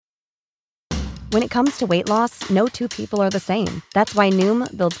When it comes to weight loss, no two people are the same. That's why Noom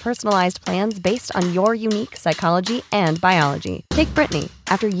builds personalized plans based on your unique psychology and biology. Take Brittany.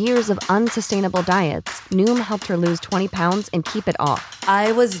 After years of unsustainable diets, Noom helped her lose 20 pounds and keep it off.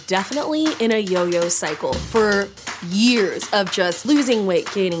 I was definitely in a yo-yo cycle for years of just losing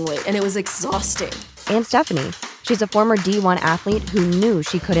weight, gaining weight, and it was exhausting. And Stephanie. She's a former D1 athlete who knew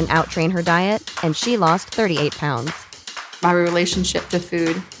she couldn't outtrain her diet, and she lost 38 pounds. My relationship to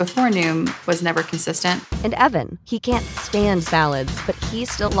food before Noom was never consistent. And Evan, he can't stand salads, but he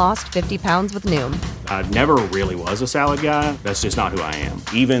still lost 50 pounds with Noom. I never really was a salad guy. That's just not who I am.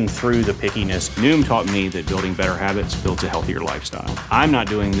 Even through the pickiness, Noom taught me that building better habits builds a healthier lifestyle. I'm not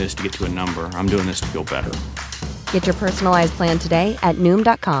doing this to get to a number. I'm doing this to feel better. Get your personalized plan today at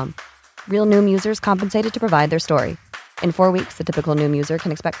Noom.com. Real Noom users compensated to provide their story. In 4 weeks, the typical Noom user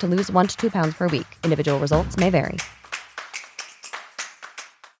can expect to lose 1 to 2 pounds per week. Individual results may vary.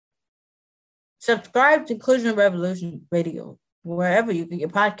 Subscribe to Inclusion Revolution Radio, wherever you get your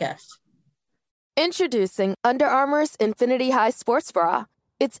podcasts. Introducing Under Armour's Infinity High Sports Bra.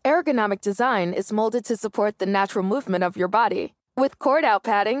 Its ergonomic design is molded to support the natural movement of your body. With cord-out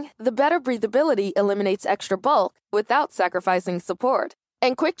padding, the better breathability eliminates extra bulk without sacrificing support.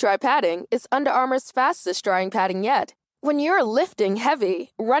 And quick-dry padding is Under Armour's fastest-drying padding yet. When you're lifting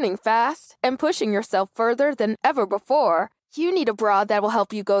heavy, running fast, and pushing yourself further than ever before, you need a bra that will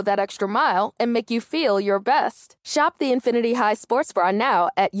help you go that extra mile and make you feel your best. Shop the Infinity High Sports Bra now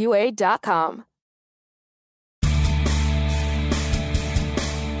at UA.com.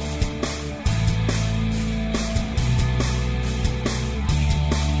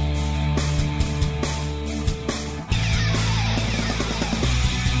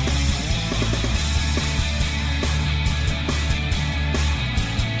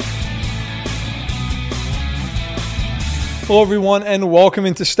 Hello, everyone, and welcome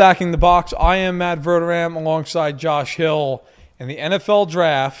into Stacking the Box. I am Matt Verderam alongside Josh Hill, and the NFL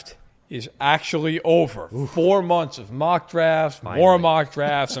Draft is actually over. 4 months of mock drafts, more mock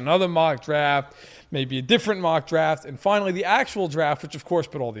drafts, another mock draft, maybe a different mock draft, and finally the actual draft, which, of course,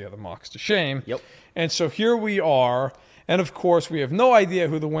 put all the other mocks to shame. Yep. And so here we are, and, of course, we have no idea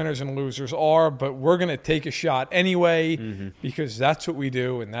who the winners and losers are, but we're going to take a shot anyway because that's what we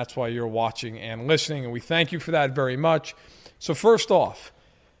do, and that's why you're watching and listening, and we thank you for that very much. So first off,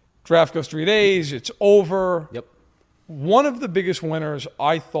 draft goes 3 days. It's over. Yep. One of the biggest winners,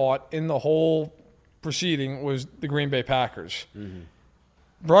 I thought, in the whole proceeding was the Green Bay Packers.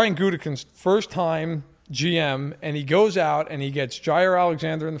 Brian Gutekunst's first time GM, and he goes out and he gets Jair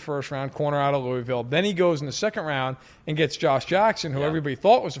Alexander in the first round, corner out of Louisville. Then he goes in the second round and gets Josh Jackson, who everybody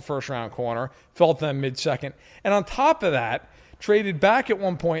thought was a first-round corner, fell to them mid-second. And on top of that, traded back at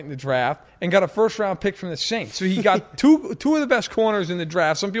one point in the draft and got a first-round pick from the Saints. So he got two of the best corners in the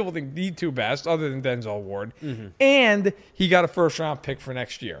draft. Some people think the two best, other than Denzel Ward. And he got a first-round pick for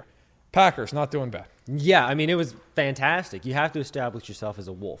next year. Packers, not doing bad. Yeah, I mean, it was fantastic. You have to establish yourself as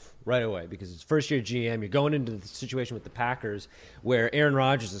a wolf right away because it's first-year GM. You're going into the situation with the Packers where Aaron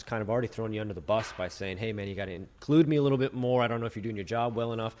Rodgers is kind of already throwing you under the bus by saying, hey, man, you got to include me a little bit more. I don't know if you're doing your job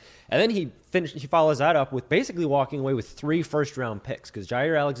well enough. And then he follows that up with basically walking away with 3 first-round picks because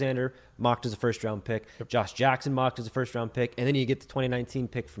Jair Alexander mocked as a first-round pick, Josh Jackson mocked as a first-round pick, and then you get the 2019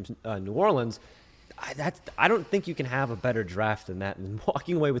 pick from New Orleans. I don't think you can have a better draft than that and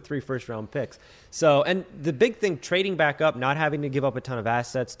walking away with 3 first-round picks. So, and the big thing, trading back up, not having to give up a ton of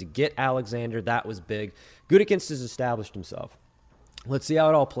assets to get Alexander, that was big. Gutekunst has established himself. Let's see how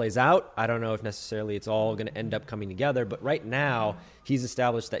it all plays out. I don't know if necessarily it's all going to end up coming together, but right now he's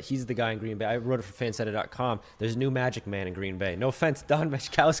established that he's the guy in Green Bay. I wrote it for Fanseta.com. There's a new magic man in Green Bay. No offense, Don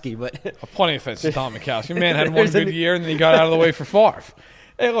Majkowski, but... Plenty of offense to Don Majkowski. Man had one good year, and then he got out of the way for Favre.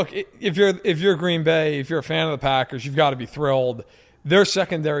 Hey, look, if you're Green Bay, if you're a fan of the Packers, you've got to be thrilled. Their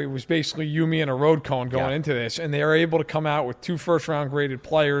secondary was basically you, me, and a road cone going into this, and they are able to come out with 2 first-round graded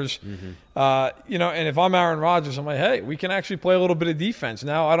players. And if I'm Aaron Rodgers, I'm like, hey, we can actually play a little bit of defense.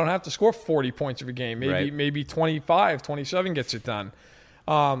 Now I don't have to score 40 points every game. Maybe 25, 27 gets it done.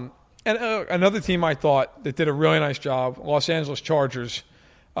 And another team I thought that did a really nice job, Los Angeles Chargers.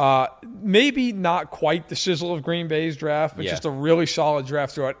 Maybe not quite the sizzle of Green Bay's draft, but just a really solid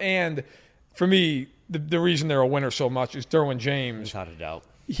draft throughout. And for me, the reason they're a winner so much is Derwin James. Without a doubt.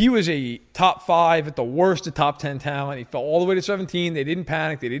 He was a top 5, at the worst, a top 10 talent. He fell all the way to 17. They didn't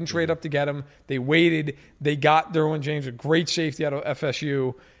panic. They didn't trade up to get him. They waited. They got Derwin James, a great safety out of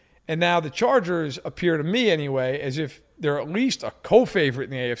FSU. And now the Chargers appear to me anyway as if they're at least a co-favorite in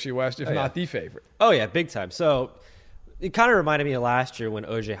the AFC West, if not the favorite. Oh, yeah, big time. So It kind of reminded me of last year when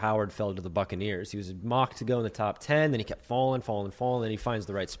O.J. Howard fell to the Buccaneers. He was mocked to go in the top 10, then he kept falling, then he finds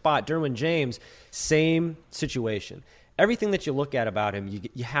the right spot. Derwin James, same situation. Everything that you look at about him,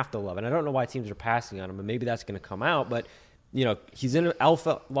 you have to love. And I don't know why teams are passing on him, and maybe that's going to come out, but he's in an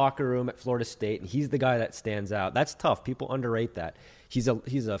alpha locker room at Florida State, and he's the guy that stands out. That's tough. People underrate that. He's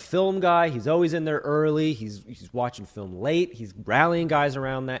a film guy. He's always in there early. He's watching film late. He's rallying guys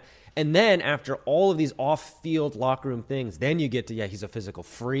around that. And then after all of these off-field locker room things, then you get to, he's a physical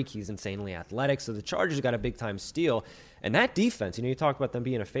freak. He's insanely athletic. So the Chargers got a big-time steal. And that defense, you talk about them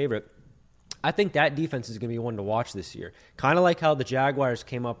being a favorite. I think that defense is going to be one to watch this year. Kind of like how the Jaguars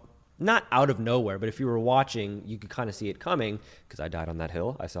came up, not out of nowhere, but if you were watching, you could kind of see it coming, because I died on that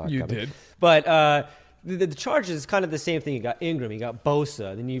hill. I saw it coming. You did. But the Chargers is kind of the same thing. You got Ingram, you got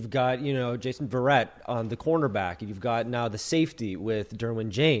Bosa, then you've got, Jason Verrett on the cornerback. You've got now the safety with Derwin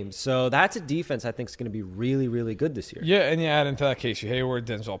James. So that's a defense I think is going to be really, really good this year. Yeah, and you add into that Casey Hayward,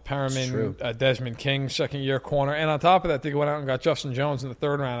 Denzel Perriman, Desmond King, second-year corner. And on top of that, they went out and got Justin Jones in the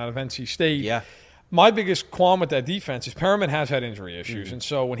third round out of NC State. Yeah. My biggest qualm with that defense is Perriman has had injury issues. And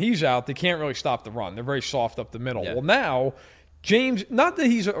so when he's out, they can't really stop the run. They're very soft up the middle. Yeah. Well, now James, not that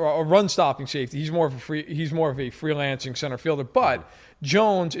he's a run-stopping safety. He's more of a freelancing center fielder. But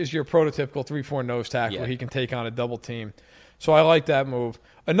Jones is your prototypical 3-4 nose tackle. Yeah. He can take on a double team. So I like that move.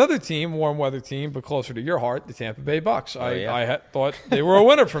 Another team, warm weather team, but closer to your heart, the Tampa Bay Bucks. I thought they were a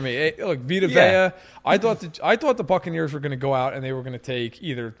winner for me. Look, Vita Vea. I thought the Buccaneers were going to go out and they were going to take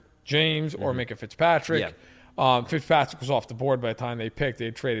either James or Minka Fitzpatrick. Yeah. Fitzpatrick was off the board by the time they picked. They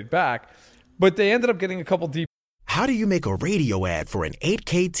had traded back. But they ended up getting a couple deep. How do you make a radio ad for an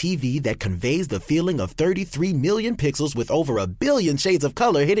 8K TV that conveys the feeling of 33 million pixels with over a billion shades of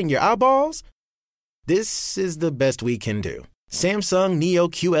color hitting your eyeballs? This is the best we can do. Samsung Neo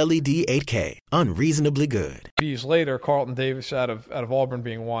QLED 8K, unreasonably good. Years later, Carlton Davis out of Auburn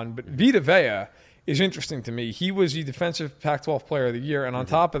being one. But Vita Vea is interesting to me. He was the defensive Pac-12 player of the year. And on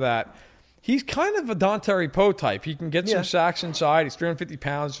top of that, he's kind of a Dontari Poe type. He can get some sacks inside. He's 350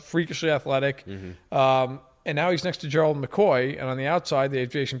 pounds, freakishly athletic. And now he's next to Gerald McCoy. And on the outside, they have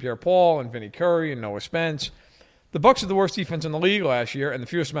Jason Pierre-Paul and Vinny Curry and Noah Spence. The Bucs had the worst defense in the league last year and the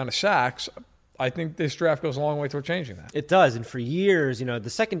fewest amount of sacks. I think this draft goes a long way toward changing that. It does. And for years, the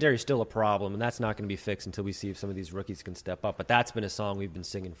secondary is still a problem, and that's not going to be fixed until we see if some of these rookies can step up. But that's been a song we've been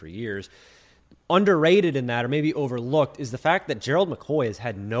singing for years. Underrated in that, or maybe overlooked, is the fact that Gerald McCoy has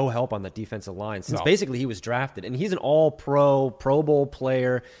had no help on that defensive line since basically he was drafted. And he's an all-pro, Pro Bowl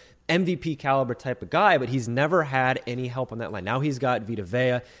player, MVP caliber type of guy, but he's never had any help on that line. Now he's got Vita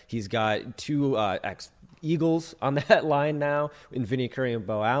Vea. He's got two ex-Eagles on that line now in Vinny Curry and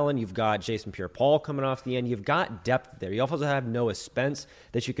Bo Allen. You've got Jason Pierre-Paul coming off the end. You've got depth there. You also have Noah Spence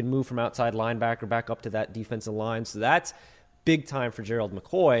that you can move from outside linebacker back up to that defensive line. So that's big time for Gerald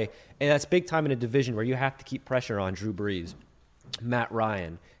McCoy, and that's big time in a division where you have to keep pressure on Drew Brees, Matt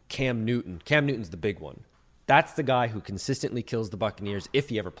Ryan, Cam Newton. Cam Newton's the big one. That's the guy who consistently kills the Buccaneers if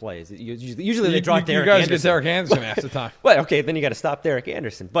he ever plays. Usually they drop Derek Anderson. You guys get Derek Anderson half the time. Well, okay, then you got to stop Derek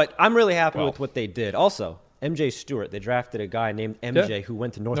Anderson. But I'm really happy with what they did. Also, MJ Stewart, they drafted a guy named MJ who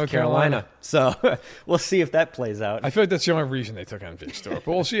went to North Carolina. So we'll see if that plays out. I feel like that's the only reason they took MJ Stewart,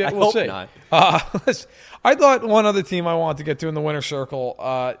 but we'll see. I hope not. I thought one other team I wanted to get to in the winner's circle,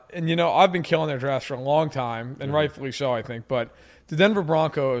 and I've been killing their drafts for a long time, and rightfully so, I think, but the Denver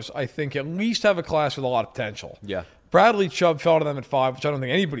Broncos, I think, at least have a class with a lot of potential. Yeah. Bradley Chubb fell to them at 5, which I don't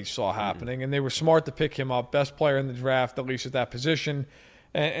think anybody saw happening, and they were smart to pick him up, best player in the draft, at least at that position.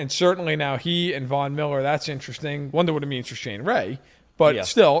 And certainly now he and Von Miller, that's interesting. Wonder what it means for Shane Ray, but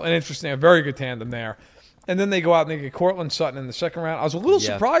still a very good tandem there. And then they go out and they get Cortland Sutton in the second round. I was a little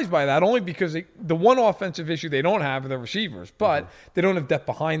surprised by that, only because the one offensive issue they don't have are their receivers, but they don't have depth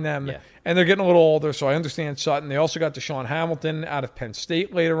behind them, and they're getting a little older, so I understand Sutton. They also got Deshaun Hamilton out of Penn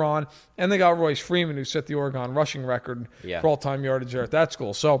State later on, and they got Royce Freeman, who set the Oregon rushing record for all-time yardage there at that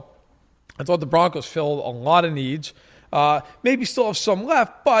school. So I thought the Broncos filled a lot of needs. Maybe still have some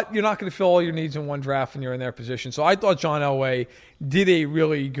left, but you're not going to fill all your needs in one draft when you're in their position. So I thought John Elway did a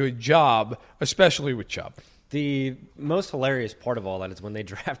really good job, especially with Chubb. The most hilarious part of all that is when they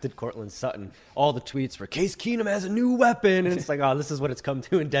drafted Cortland Sutton, all the tweets were, Case Keenum has a new weapon. And it's like, oh, this is what it's come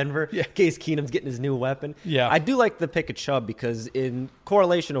to in Denver. Yeah. Case Keenum's getting his new weapon. Yeah. I do like the pick of Chubb because in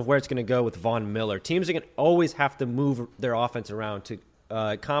correlation of where it's going to go with Von Miller, teams are going to always have to move their offense around to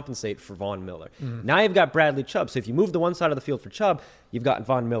compensate for Von Miller. Now you've got Bradley Chubb. So if you move the one side of the field for Chubb, you've got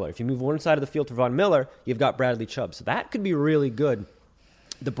Von Miller. If you move one side of the field for Von Miller, you've got Bradley Chubb. So that could be really good.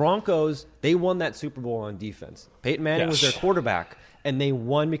 The Broncos, they won that Super Bowl on defense. Peyton Manning was their quarterback. And they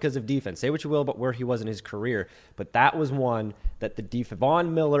won because of defense. Say what you will about where he was in his career, but that was one that the defense,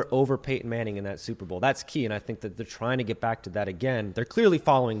 Von Miller over Peyton Manning in that Super Bowl. That's key, and I think that they're trying to get back to that again. They're clearly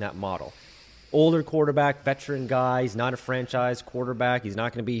following that model. Older quarterback, veteran guy. He's not a franchise quarterback. He's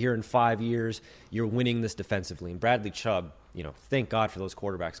not going to be here in 5 years. You're winning this defensively. And Bradley Chubb, thank God for those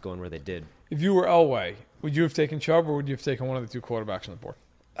quarterbacks going where they did. If you were Elway, would you have taken Chubb or would you have taken one of the two quarterbacks on the board?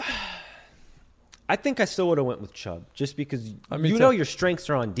 I think I still would have went with Chubb just because too. Your strengths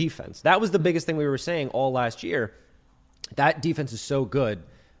are on defense. That was the biggest thing we were saying all last year. That defense is so good.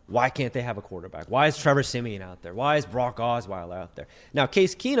 Why can't they have a quarterback? Why is Trevor Siemian out there? Why is Brock Osweiler out there? Now,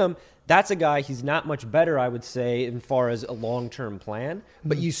 Case Keenum, that's a guy, he's not much better, I would say, as far as a long-term plan.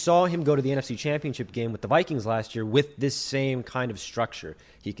 But you saw him go to the NFC Championship game with the Vikings last year with this same kind of structure.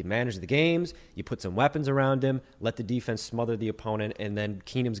 He can manage the games, you put some weapons around him, let the defense smother the opponent, and then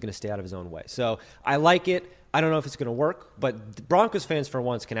Keenum's going to stay out of his own way. So I like it. I don't know if it's going to work, but the Broncos fans for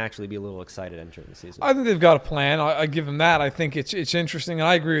once can actually be a little excited entering the season. I think they've got a plan. I give them that. I think it's interesting, and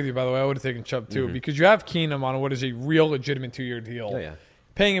I agree with you, by the way. I would have taken Chubb too, because you have Keenum on what is a real legitimate 2-year deal. Oh, yeah.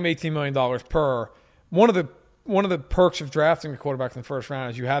 Paying him $18 million per. One of the perks of drafting a quarterback in the first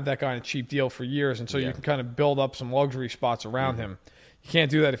round is you have that guy on a cheap deal for years, and so you can kind of build up some luxury spots around him. You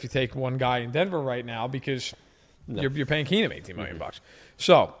can't do that if you take one guy in Denver right now because you're paying Keenum $18 million.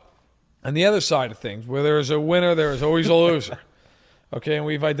 So, on the other side of things, where there is a winner, there is always a loser. Okay, and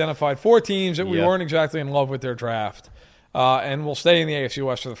we've identified 4 teams that we weren't exactly in love with their draft. And we'll stay in the AFC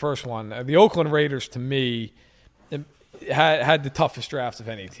West for the first one. The Oakland Raiders, to me, had the toughest draft of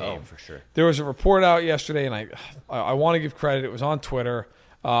any team. Oh, for sure. There was a report out yesterday, and I want to give credit. It was on Twitter.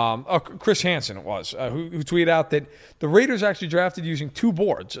 Chris Hansen, it was, who tweeted out that the Raiders actually drafted using 2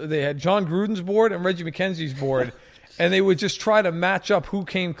 boards. They had John Gruden's board and Reggie McKenzie's board. And they would just try to match up who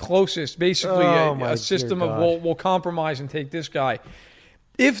came closest, basically a system of we'll compromise and take this guy.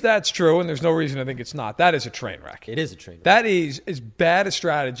 If that's true, and there's no reason to think it's not, that is a train wreck. It is a train wreck. That is as bad a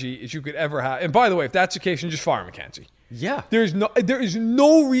strategy as you could ever have. And by the way, if that's the case, then just fire McKenzie. Yeah. There is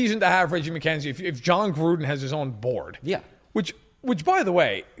no reason to have Reggie McKenzie if John Gruden has his own board. Yeah. Which, by the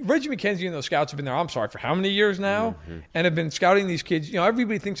way, Reggie McKenzie and those scouts have been there, for how many years now? And have been scouting these kids.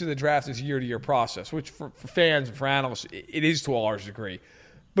 Everybody thinks of the draft as a year-to-year process, which for fans and for analysts, it is to a large degree.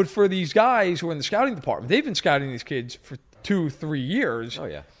 But for these guys who are in the scouting department, they've been scouting these kids for 2-3 years. Oh,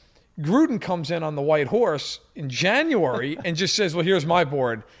 yeah. Gruden comes in on the white horse in January and just says, well, here's my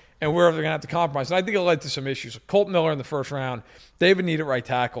board, and we're going to have to compromise. And I think it led to some issues. Colt Miller in the first round, they have a need at right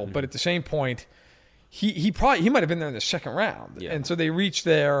tackle, but at the same point, he might have been there in the second round. Yeah. And so they reached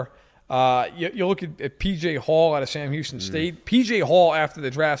there. You look at P.J. Hall out of Sam Houston State. P.J. Hall, after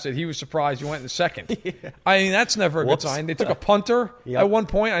the draft, said he was surprised he went in the second. I mean, that's never a good sign. They took a punter at one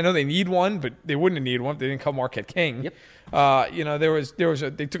point. I know they need one, but they wouldn't have needed one if they didn't come Marquette King. Yep.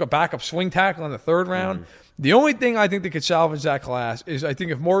 They took a backup swing tackle in the third round. The only thing I think that could salvage that class is I think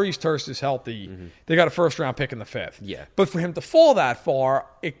if Maurice Hurst is healthy, they got a first-round pick in the 5th. Yeah. But for him to fall that far,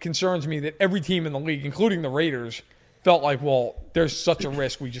 it concerns me that every team in the league, including the Raiders, felt like, well, there's such a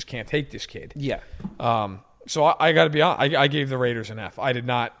risk, we just can't take this kid. Yeah. So I got to be honest, I gave the Raiders an F. I did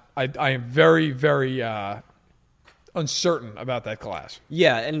not. I am very, very uncertain about that class.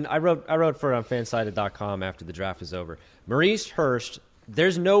 Yeah, and I wrote for fansided.com after the draft was over. Maurice Hurst,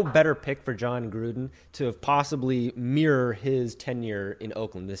 there's no better pick for John Gruden to have possibly mirror his tenure in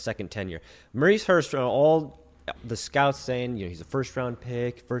Oakland, his second tenure. Maurice Hurst, all the scouts saying, he's a first-round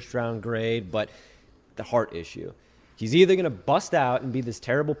pick, first-round grade, but the heart issue. He's either going to bust out and be this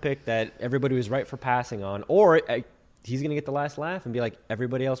terrible pick that everybody was right for passing on, or he's going to get the last laugh and be like,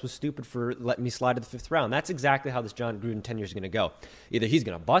 everybody else was stupid for letting me slide to the 5th round. That's exactly how this John Gruden tenure is going to go. Either he's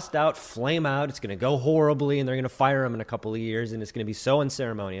going to bust out, flame out, it's going to go horribly, and they're going to fire him in a couple of years, and it's going to be so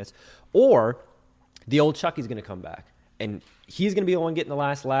unceremonious, or the old Chucky's going to come back, and he's going to be the one getting the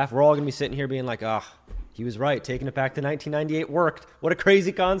last laugh. We're all going to be sitting here being like, he was right. Taking it back to 1998 worked. What a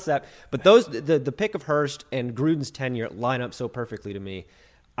crazy concept. But the pick of Hurst and Gruden's tenure line up so perfectly to me.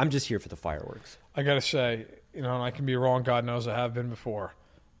 I'm just here for the fireworks. I got to say, and I can be wrong. God knows I have been before.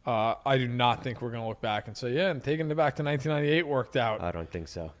 I do not think we're going to look back and say, and taking it back to 1998 worked out. I don't think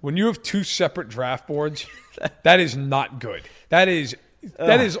so. When you have 2 separate draft boards, that is not good. That is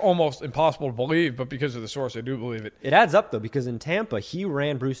almost impossible to believe, but because of the source, I do believe it. It adds up, though, because in Tampa, he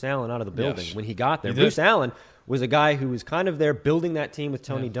ran Bruce Allen out of the building when he got there. Bruce Allen was a guy who was kind of there building that team with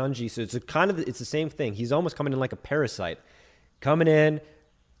Tony Dungy, so it's the same thing. He's almost coming in like a parasite. Coming in,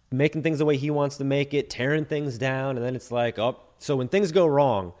 making things the way he wants to make it, tearing things down, and then it's like, so when things go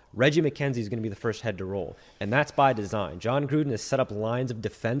wrong, Reggie McKenzie is going to be the first head to roll, and that's by design. John Gruden has set up lines of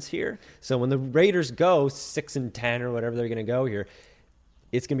defense here, so when the Raiders go 6-10 or whatever they're going to go here,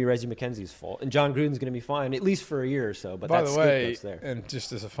 it's going to be Reggie McKenzie's fault. And John Gruden's going to be fine, at least for a year or so. But by that's the way, there. and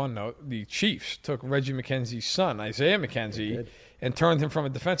just as a fun note, the Chiefs took Reggie McKenzie's son, Isaiah McKenzie, and turned him from a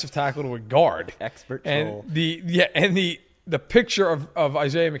defensive tackle to a guard. Expert and troll. The picture of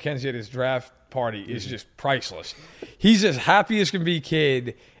Isaiah McKenzie at his draft party is just priceless. He's as happy as can be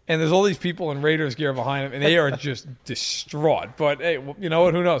kid, and there's all these people in Raiders gear behind him, and they are just distraught. But, hey, you know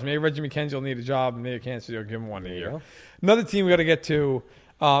what? Who knows? Maybe Reggie McKenzie will need a job, and maybe Kansas City will give him one a year. Another team we got to get to,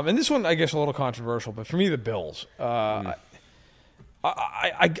 and this one, I guess, a little controversial, but for me, the Bills. I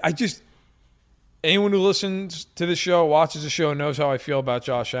just – anyone who listens to the show, watches the show, knows how I feel about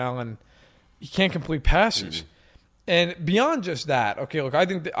Josh Allen. He can't complete passes. And beyond just that, okay, look, I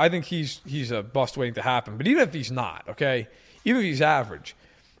think he's a bust waiting to happen. But even if he's not, okay, even if he's average,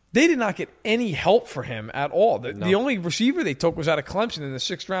 they did not get any help for him at all. The only receiver they took was out of Clemson in the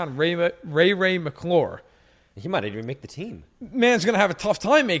 6th round, Ray McClure. He might even make the team. Man's going to have a tough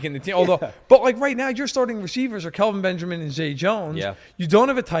time making the team. Although, but like right now, your starting receivers are Kelvin Benjamin and Zay Jones. Yeah. You don't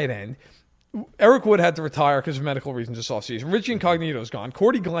have a tight end. Eric Wood had to retire because of medical reasons this offseason. Richie Incognito's gone.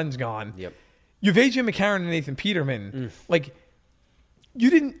 Cordy Glenn's gone. Yep. You have A.J. McCarron and Nathan Peterman. Like,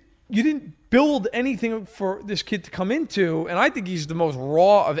 you didn't build anything for this kid to come into, and I think he's the most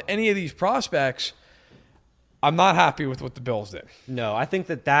raw of any of these prospects. I'm not happy with what the Bills did. No, I think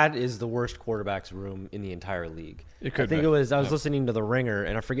that is the worst quarterback's room in the entire league. It could I think be. I was listening to The Ringer,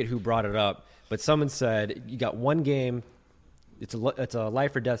 and I forget who brought it up, but someone said, you got one game, it's a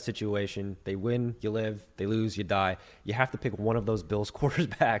life or death situation. They win, you live. They lose, you die. You have to pick one of those Bills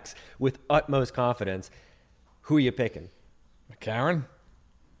quarterbacks with utmost confidence. Who are you picking? McCarron?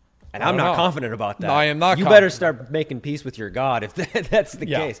 And I'm not confident about that. No, I am not You confident. better start making peace with your God if that's the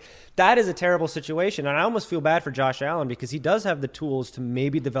case. That is a terrible situation. And I almost feel bad for Josh Allen because he does have the tools to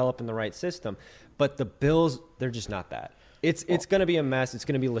maybe develop in the right system. But the Bills, they're just not that. It's going to be a mess. It's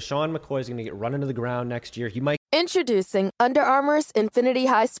going to be LaShawn McCoy's going to get run into the ground next year. He might. Introducing Under Armour's Infinity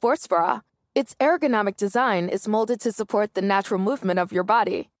High Sports Bra. Its ergonomic design is molded to support the natural movement of your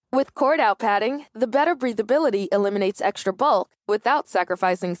body. With cord-out padding, the better breathability eliminates extra bulk without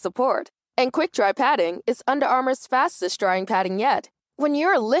sacrificing support. And quick-dry padding is Under Armour's fastest-drying padding yet. When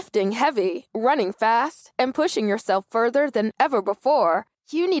you're lifting heavy, running fast, and pushing yourself further than ever before,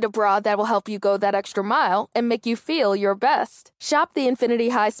 you need a bra that will help you go that extra mile and make you feel your best. Shop the Infinity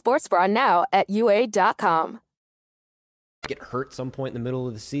High Sports Bra now at UA.com. Get hurt some point in the middle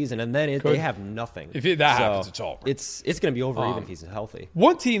of the season, and then they have nothing. If that happens, it's over. It's going to be over even if he's healthy.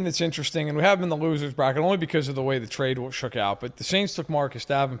 One team that's interesting, and we have them in the losers bracket only because of the way the trade shook out, but the Saints took Marcus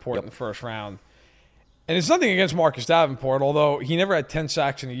Davenport in the first round. And it's nothing against Marcus Davenport, although he never had 10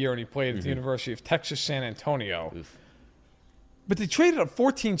 sacks in a year and he played at the University of Texas San Antonio. But they traded up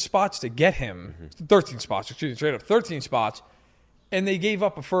 14 spots to get him. 13 spots, excuse me. Traded up 13 spots. And they gave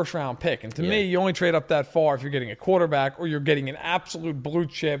up a first-round pick. And to me, you only trade up that far if you're getting a quarterback or you're getting an absolute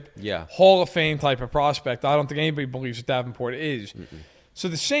blue-chip, Hall of Fame type of prospect. I don't think anybody believes that Davenport is. So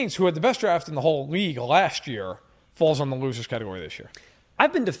the Saints, who had the best draft in the whole league last year, falls on the losers category this year.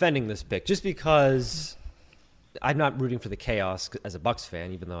 I've been defending this pick just because I'm not rooting for the chaos as a Bucs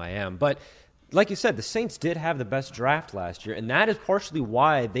fan, even though I am. But like you said, the Saints did have the best draft last year, and that is partially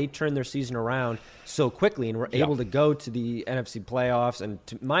why they turned their season around so quickly and were able to go to the NFC playoffs. And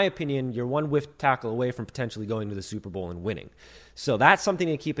to my opinion, you're one whiff tackle away from potentially going to the Super Bowl and winning. So that's something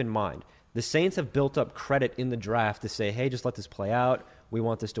to keep in mind. The Saints have built up credit in the draft to say, hey, just let this play out. We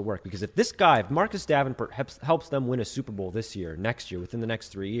want this to work. Because if Marcus Davenport helps them win a Super Bowl this year, next year, within the next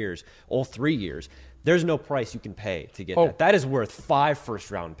 3 years, all 3 years, there's no price you can pay to get that. That is worth 5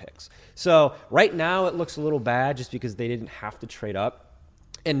 first-round picks. So right now it looks a little bad just because they didn't have to trade up.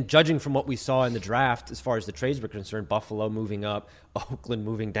 And judging from what we saw in the draft, as far as the trades were concerned, Buffalo moving up, Oakland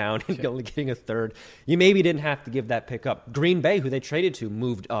moving down, and only getting a third, you maybe didn't have to give that pick up. Green Bay, who they traded to,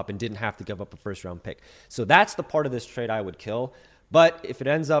 moved up and didn't have to give up a first-round pick. So that's the part of this trade I would kill. But if it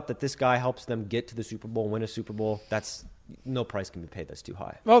ends up that this guy helps them get to the Super Bowl, win a Super Bowl, that's no price can be paid. That's too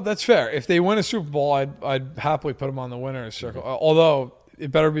high. Well, that's fair. If they win a Super Bowl, I'd happily put him on the winner's circle. Although it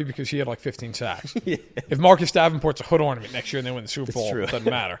better be because he had like 15 sacks. If Marcus Davenport's a hood ornament next year and they win the Super Bowl, it doesn't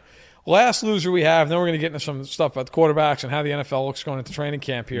matter. Last loser we have, then we're going to get into some stuff about the quarterbacks and how the NFL looks going into training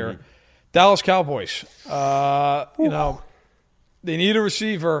camp here. Dallas Cowboys. You know, they need a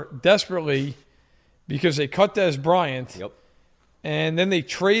receiver desperately because they cut Dez Bryant. And then they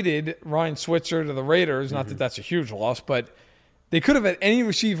traded Ryan Switzer to the Raiders. Not that that's a huge loss, but they could have had any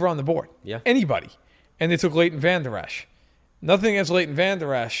receiver on the board. Anybody. And they took Leighton Vander Esch. Nothing against Leighton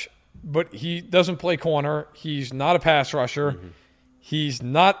Vander Esch, but he doesn't play corner. He's not a pass rusher. He's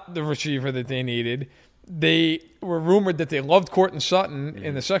not the receiver that they needed. They were rumored that they loved Courtland Sutton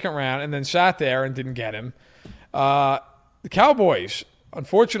in the second round and then sat there and didn't get him. The Cowboys,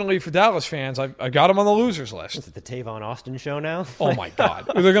 unfortunately for Dallas fans, I got them on the losers list. Is it the Tavon Austin show now? Oh, my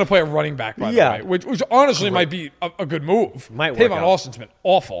God. They're going to play a running back, by the way, which honestly might be a good move. Might work Tavon out. Austin's been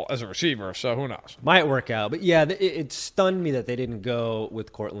awful as a receiver, so who knows? Might work out. But, yeah, it stunned me that they didn't go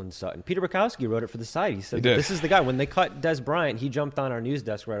with Courtland Sutton. Peter Bukowski wrote it for the site. He said, this is the guy. When they cut Des Bryant, he jumped on our news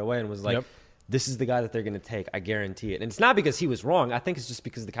desk right away and was like, this is the guy that they're going to take. I guarantee it. And it's not because he was wrong. I think it's just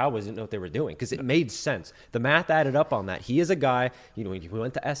because the Cowboys didn't know what they were doing because it made sense. The math added up on that. He is a guy, he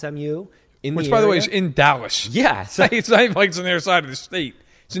went to SMU. Which, by the way, is in Dallas. Yeah. So, it's not even like it's on their side of the state.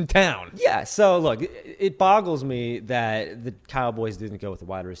 It's in town. Yeah. So, look, it boggles me that the Cowboys didn't go with a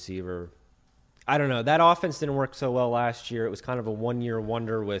wide receiver. I don't know. That offense didn't work so well last year. It was kind of a one-year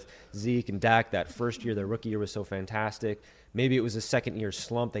wonder with Zeke and Dak. That first year, their rookie year was so fantastic. Maybe it was a second-year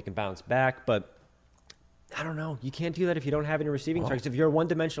slump. They can bounce back, but I don't know. You can't do that if you don't have any receiving targets. If you're a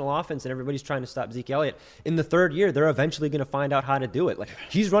one-dimensional offense and everybody's trying to stop Zeke Elliott, in the third year, they're eventually going to find out how to do it. Like,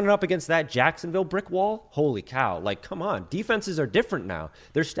 he's running up against that Jacksonville brick wall. Holy cow. Like, come on. Defenses are different now.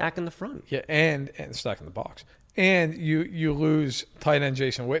 They're stacking the front. Yeah, and stacking the box. And you lose tight end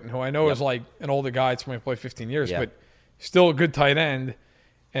Jason Witten, who I know is like an older guy. It's only played 15 years, but still a good tight end.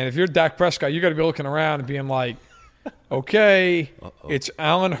 And if you're Dak Prescott, you got to be looking around and being like, okay, it's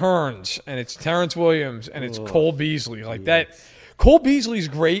Alan Hearns, and it's Terrence Williams, and it's Cole Beasley. Like that. Cole Beasley's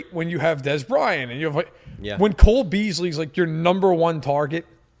great when you have Des Bryant. And you have when Cole Beasley's like your number one target,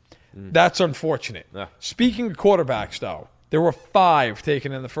 that's unfortunate. Speaking of quarterbacks, though, there were 5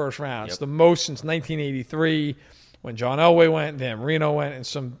 taken in the first round. It's the most since 1983 when John Elway went, Dan Marino went, and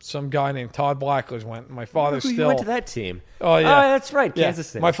some guy named Todd Blackledge went. My father You went to that team. Oh, yeah. Oh, that's right, Kansas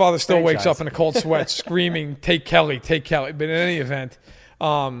City. My father still wakes up in a cold sweat screaming, take Kelly, take Kelly. But in any event,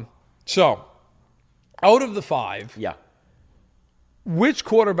 so out of the 5, which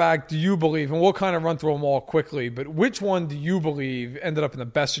quarterback do you believe, and we'll kind of run through them all quickly, but which one do you believe ended up in the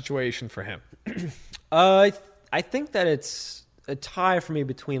best situation for him? I think that it's a tie for me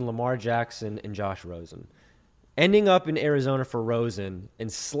between Lamar Jackson and Josh Rosen. Ending up in Arizona for Rosen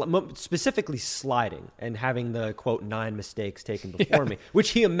and specifically sliding and having the, quote, 9 mistakes taken before me,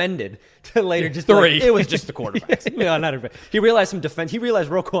 which he amended to later just 3. Like, it was just the quarterbacks. Not everybody. He realized some defense. He realized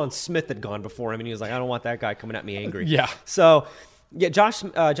Roquan Smith had gone before him, and he was like, I don't want that guy coming at me angry. So, Josh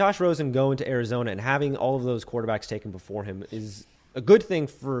Rosen going to Arizona and having all of those quarterbacks taken before him is a good thing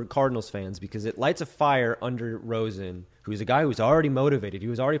for Cardinals fans because it lights a fire under Rosen, who's a guy who's already motivated. He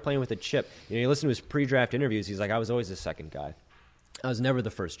was already playing with a chip. You listen to his pre-draft interviews, he's like, I was always the second guy. I was never the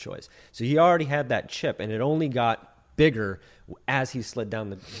first choice. So he already had that chip, and it only got bigger as he slid down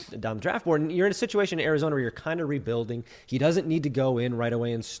the draft board. And you're in a situation in Arizona where you're kind of rebuilding. He doesn't need to go in right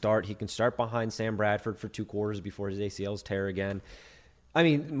away and start. He can start behind Sam Bradford for 2 quarters before his ACLs tear again. I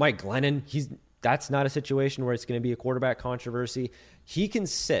mean, Mike Glennon, that's not a situation where it's going to be a quarterback controversy. He can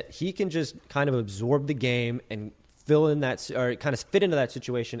sit. He can just kind of absorb the game and fill in that, or kind of fit into that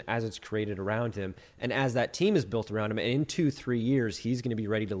situation as it's created around him. And as that team is built around him, and in 2-3 years, he's going to be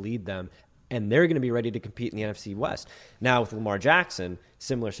ready to lead them, and they're going to be ready to compete in the NFC West. Now with Lamar Jackson,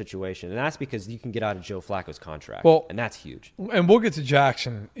 similar situation, and that's because you can get out of Joe Flacco's contract, and that's huge. And we'll get to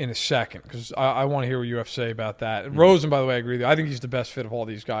Jackson in a second because I want to hear what you have to say about that. Rosen, by the way, I agree with you. I think he's the best fit of all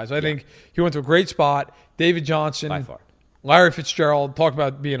these guys. I think he went to a great spot. David Johnson, by far. Larry Fitzgerald, talk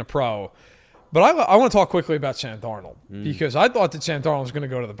about being a pro. But I want to talk quickly about Sam Darnold because I thought that Sam Darnold was going to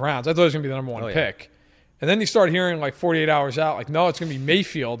go to the Browns. I thought he was going to be the number 1 pick. And then you start hearing like 48 hours out, like, no, it's going to be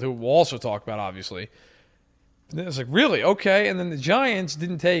Mayfield, who we'll also talk about, obviously. And then it's like, really? Okay. And then the Giants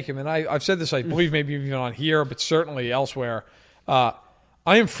didn't take him. And I've said this, I believe, maybe even on here, but certainly elsewhere. I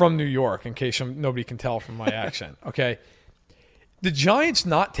am from New York, in case nobody can tell from my accent. Okay. The Giants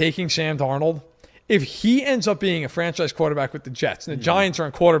not taking Sam Darnold, if he ends up being a franchise quarterback with the Jets, and the Giants are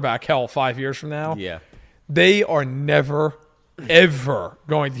in quarterback hell 5 years from now, they are never, ever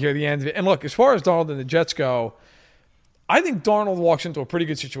going to hear the end of it. And look, as far as Darnold and the Jets go, I think Darnold walks into a pretty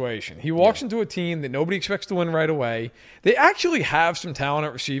good situation. He walks into a team that nobody expects to win right away. They actually have some talent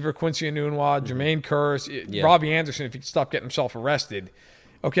at receiver, Quincy Enunwa, Jermaine Kearse, Robbie Anderson, if he can stop getting himself arrested.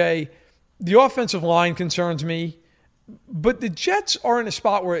 Okay, the offensive line concerns me. But the Jets are in a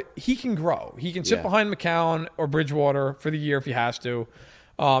spot where he can grow. He can sit behind McCown or Bridgewater for the year if he has to.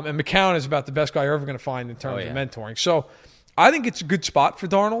 And McCown is about the best guy you're ever going to find in terms of mentoring. So I think it's a good spot for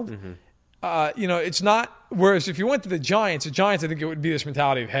Darnold. It's not – whereas if you went to the Giants, I think it would be this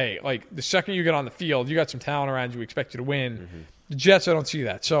mentality of, hey, like the second you get on the field, you got some talent around you, we expect you to win. The Jets, I don't see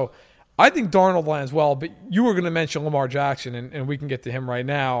that. So I think Darnold lands well. But you were going to mention Lamar Jackson, and we can get to him right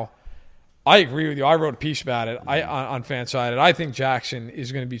now. I agree with you. I wrote a piece about it on Fansided. I think Jackson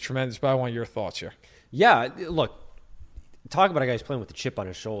is going to be tremendous, but I want your thoughts here. Yeah, look, talk about a guy who's playing with the chip on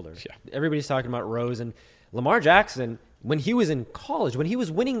his shoulder. Yeah. Everybody's talking about Rose and Lamar Jackson. When he was in college, when he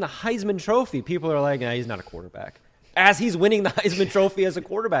was winning the Heisman Trophy, people are like, nah, he's not a quarterback. As he's winning the Heisman Trophy as a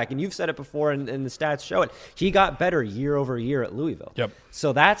quarterback, and you've said it before, and the stats show it, he got better year over year at Louisville. Yep.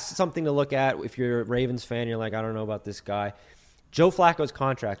 So that's something to look at. If you're a Ravens fan, you're like, I don't know about this guy. Joe Flacco's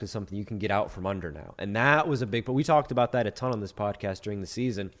contract is something you can get out from under now. And that was a big, but we talked about that a ton on this podcast during the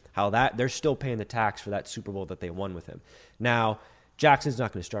season, how that they're still paying the tax for that Super Bowl that they won with him. Now, Jackson's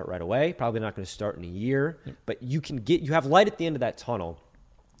not going to start right away, probably not going to start in a year, but you have light at the end of that tunnel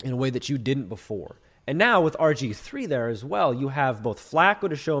in a way that you didn't before. And now with RG3 there as well, you have both Flacco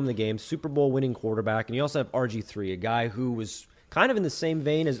to show him the game, Super Bowl winning quarterback, and you also have RG3, a guy who was kind of in the same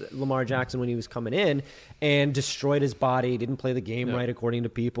vein as Lamar Jackson when he was coming in and destroyed his body, didn't play the game right according to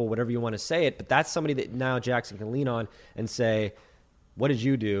people, whatever you want to say it. But that's somebody that now Jackson can lean on and say, what did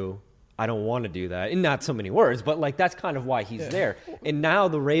you do? I don't want to do that. In not so many words, but like that's kind of why he's there. And now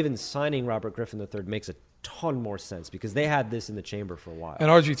the Ravens signing Robert Griffin III makes a ton more sense because they had this in the chamber for a while. And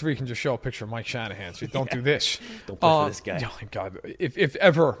RG3 can just show a picture of Mike Shanahan, so don't do this. Don't play for this guy. Oh my God, if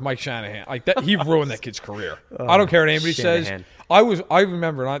ever Mike Shanahan, like that, he ruined that kid's career. I don't care what anybody Shanahan. says. I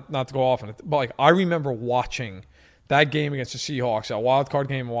remember, not to go off on it, but like I remember watching that game against the Seahawks, that wild card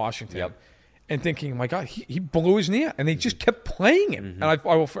game in Washington, and thinking, my God, he blew his knee out, and they just kept playing him. And I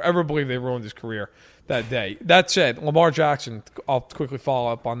will forever believe they ruined his career that day. That said, Lamar Jackson, I'll quickly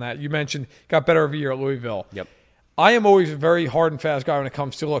follow up on that. You mentioned got better every year at Louisville. Yep. I am always a very hard and fast guy when it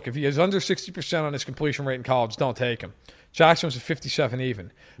comes to, look, if he is under 60% on his completion rate in college, don't take him. Jackson was at 57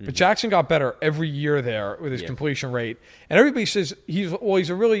 even. But Jackson got better every year there with his completion rate. And everybody says he's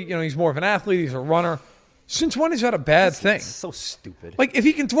a really, he's more of an athlete, he's a runner. Since when is that a bad thing? It's so stupid. Like, if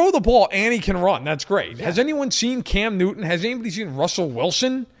he can throw the ball and he can run, that's great. Yeah. Has anyone seen Cam Newton? Has anybody seen Russell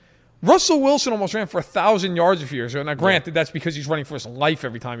Wilson? Russell Wilson almost ran for 1,000 yards a few years ago. Now, granted, that's because he's running for his life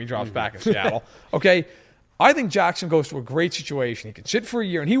every time he drops back in Seattle. Okay? I think Jackson goes to a great situation. He can sit for a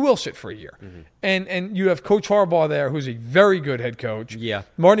year, and he will sit for a year. And you have Coach Harbaugh there, who's a very good head coach. Yeah.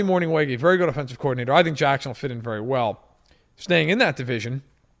 Marty Mornhinweg, a very good offensive coordinator. I think Jackson will fit in very well. Staying in that division,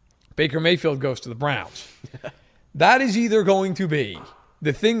 Baker Mayfield goes to the Browns. That is either going to be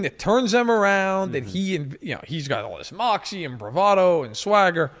the thing that turns them around, that he's got all this moxie and bravado and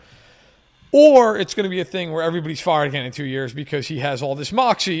swagger, or it's going to be a thing where everybody's fired again in 2 years because he has all this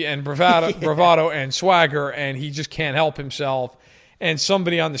moxie and bravado and swagger, and he just can't help himself. And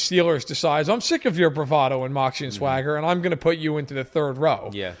somebody on the Steelers decides, I'm sick of your bravado and moxie and swagger, and I'm going to put you into the third row.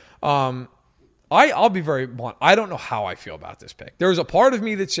 Yeah. I'll be very blunt. I don't know how I feel about this pick. There's a part of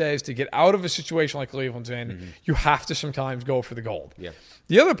me that says to get out of a situation like Cleveland's in, you have to sometimes go for the gold. Yeah.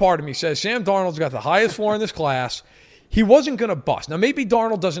 The other part of me says Sam Darnold's got the highest floor in this class. He wasn't going to bust. Now, maybe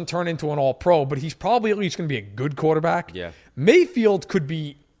Darnold doesn't turn into an all-pro, but he's probably at least going to be a good quarterback. Yeah. Mayfield could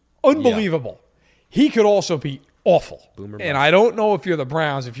be unbelievable. Yeah. He could also be awful. And I don't know if you're the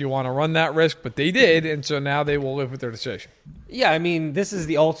Browns if you want to run that risk, but they did, and so now they will live with their decision. Yeah, I mean, this is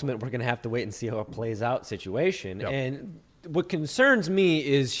the ultimate we're going to have to wait and see how it plays out situation. Yep. And what concerns me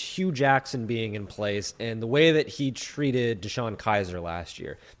is Hugh Jackson being in place and the way that he treated Deshaun Kaiser last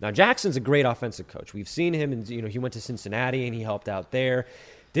year. Now, Jackson's a great offensive coach. We've seen him, and he went to Cincinnati and he helped out there.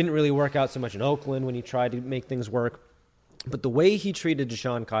 Didn't really work out so much in Oakland when he tried to make things work. But the way he treated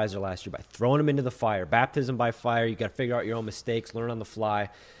Deshaun Kaiser last year by throwing him into the fire, baptism by fire, you got to figure out your own mistakes, learn on the fly.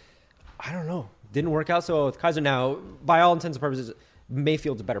 I don't know. Didn't work out so well with Kaiser. Now, by all intents and purposes,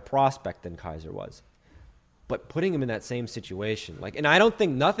 Mayfield's a better prospect than Kaiser was. But putting him in that same situation, and I don't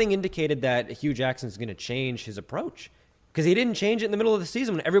think nothing indicated that Hugh Jackson's going to change his approach. Because he didn't change it in the middle of the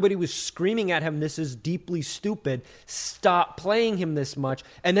season when everybody was screaming at him, this is deeply stupid, stop playing him this much,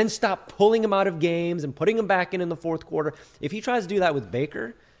 and then stop pulling him out of games and putting him back in the fourth quarter. If he tries to do that with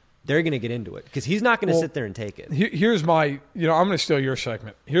Baker, they're going to get into it because he's not going to sit there and take it. Here's my, I'm going to steal your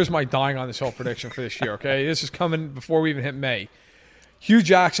segment. Here's my dying on this hill prediction for this year, okay? This is coming before we even hit May. Hugh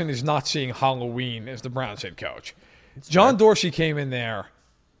Jackson is not seeing Halloween as the Browns head coach. John Dorsey came in there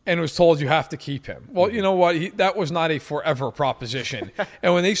and was told you have to keep him. Well, you know what? That was not a forever proposition.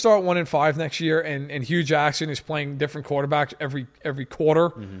 And when they start 1-5 next year and Hugh Jackson is playing different quarterbacks every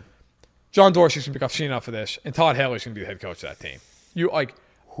quarter, John Dorsey's going to be I've seen enough of this, and Todd Haley's going to be the head coach of that team.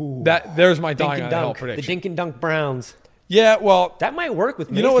 There's my dying on the hill prediction. The dink and dunk Browns. Yeah, well. That might work with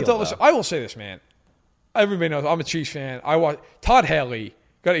Mayfield, you know what, though? Listen, I will say this, man. Everybody knows I'm a Chiefs fan. Todd Haley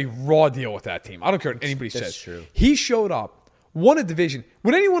got a raw deal with that team. I don't care what anybody says. That's true. He showed up, won a division.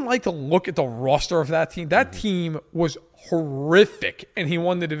 Would anyone like to look at the roster of that team? That team was horrific, and he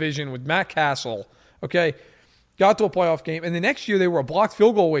won the division with Matt Castle, okay? Got to a playoff game, and the next year they were a blocked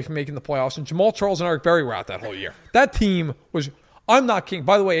field goal away from making the playoffs, and Jamal Charles and Eric Berry were out that whole year. That team was, I'm not kidding.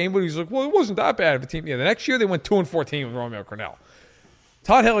 By the way, anybody who's like, well, it wasn't that bad of a team. Yeah, the next year they went 2-14 with Romeo Crennel.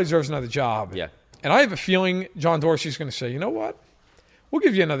 Todd Haley deserves another job. Yeah. And I have a feeling John Dorsey's going to say, you know what? We'll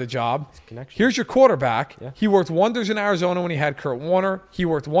give you another job. Here's your quarterback. Yeah. He worked wonders in Arizona when he had Kurt Warner. He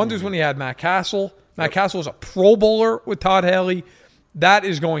worked wonders when he had Matt Castle. Matt Castle was a Pro Bowler with Todd Haley. That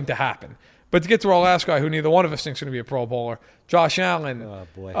is going to happen. But to get to our last guy, who neither one of us thinks is going to be a Pro Bowler, Josh Allen. Oh,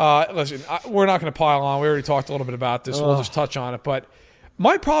 boy. Listen, we're not going to pile on. We already talked a little bit about this. We'll just touch on it. But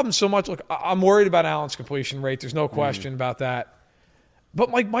my problem so much, look, I'm worried about Allen's completion rate. There's no question about that. But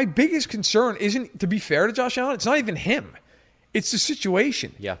my biggest concern isn't, to be fair to Josh Allen, it's not even him. It's the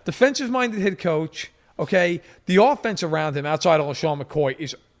situation. Yeah. Defensive-minded head coach, okay? The offense around him outside of LaShawn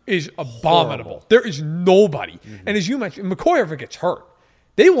McCoy is abominable. Horrible. There is nobody. Mm-hmm. And as you mentioned, McCoy ever gets hurt,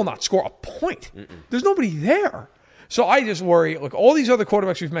 they will not score a point. Mm-mm. There's nobody there. So I just worry, look, all these other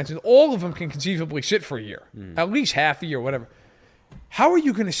quarterbacks we've mentioned, all of them can conceivably sit for a year, at least half a year, whatever. How are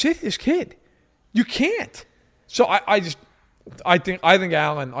you going to sit this kid? You can't. So I think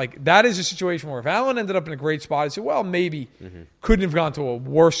Allen, like, that is a situation where if Allen ended up in a great spot, I'd say, well, maybe couldn't have gone to a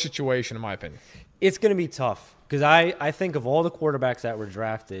worse situation, in my opinion. It's going to be tough because I think of all the quarterbacks that were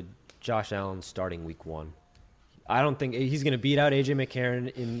drafted, Josh Allen's starting week 1. I don't think he's going to beat out A.J. McCarron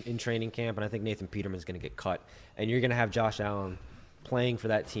in training camp, and I think Nathan Peterman's going to get cut. And you're going to have Josh Allen playing for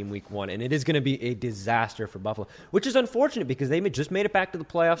that team week 1, and it is going to be a disaster for Buffalo, which is unfortunate because they just made it back to the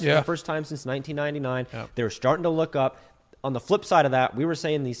playoffs for the first time since 1999. Yep. They were starting to look up. On the flip side of that, we were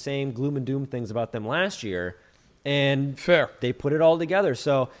saying these same gloom and doom things about them last year, and they put it all together.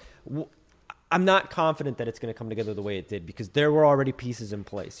 So I'm not confident that it's going to come together the way it did because there were already pieces in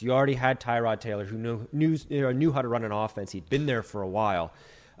place. You already had Tyrod Taylor who knew how to run an offense. He'd been there for a while.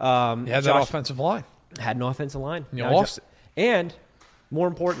 He had that offensive line. Had an offensive line. You lost it. And more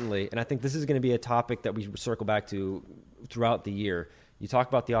importantly, and I think this is going to be a topic that we circle back to throughout the year, you talk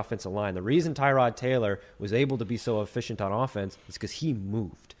about the offensive line. The reason Tyrod Taylor was able to be so efficient on offense is because he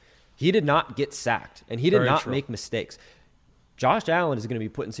moved. He did not get sacked, and he did not make mistakes. Josh Allen is going to be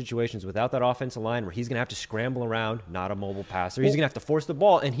put in situations without that offensive line where he's going to have to scramble around, not a mobile passer. He's going to have to force the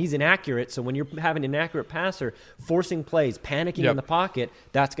ball, and he's inaccurate. So when you're having an inaccurate passer, forcing plays, panicking in the pocket,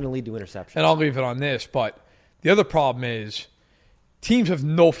 that's going to lead to interceptions. And I'll leave it on this, but the other problem is teams have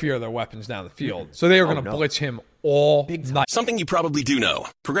no fear of their weapons down the field. So they are going to blitz him all night. Something you probably do know.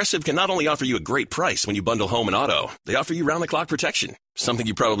 Progressive can not only offer you a great price when you bundle home and auto, they offer you round-the-clock protection. Something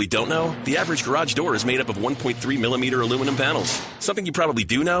you probably don't know, the average garage door is made up of 1.3 millimeter aluminum panels. Something you probably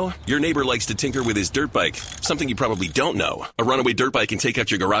do know, your neighbor likes to tinker with his dirt bike. Something you probably don't know, a runaway dirt bike can take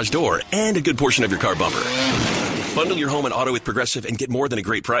out your garage door and a good portion of your car bumper. Bundle your home and auto with Progressive and get more than a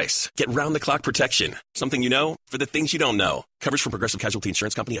great price. Get round-the-clock protection. Something you know for the things you don't know. Coverage from Progressive Casualty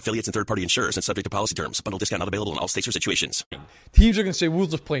Insurance Company, affiliates, and third-party insurers and subject to policy terms. Bundle discount not available in all states or situations. Teams are going to say, we'll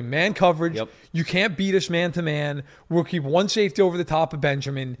just play man coverage. Yep. You can't beat us man-to-man. We'll keep one safety over the top of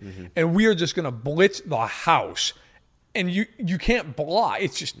Benjamin, and we are just going to blitz the house. And you can't block.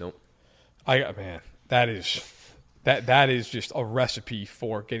 It's just man, that is just a recipe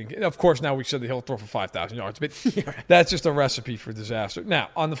for getting. Of course, now we said that he'll throw for 5,000 yards, but that's just a recipe for disaster. Now,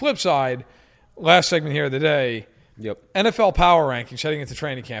 on the flip side, last segment here of the day, NFL power rankings heading into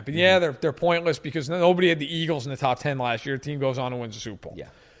training camp. And they're pointless because nobody had the Eagles in the top 10 last year. The team goes on and wins the Super Bowl. Yeah.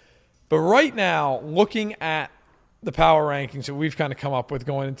 But right now, looking at the power rankings that we've kind of come up with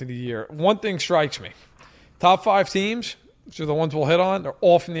going into the year, one thing strikes me. Top 5 teams, which are the ones we'll hit on, they're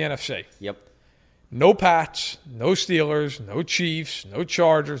all from the NFC. Yep. No Pats, no Steelers, no Chiefs, no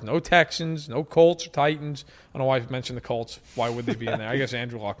Chargers, no Texans, no Colts or Titans. I don't know why I mentioned the Colts. Why would they be in there? I guess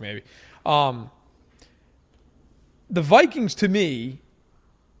Andrew Luck maybe. The Vikings, to me,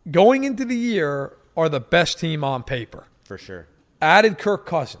 going into the year, are the best team on paper. For sure. Added Kirk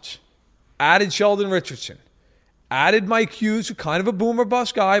Cousins. Added Sheldon Richardson. Added Mike Hughes, who's kind of a boomer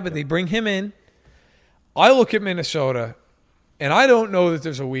bust guy, but they bring him in. I look at Minnesota, and I don't know that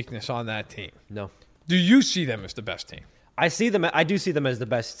there's a weakness on that team. No. Do you see them as the best team? I do see them as the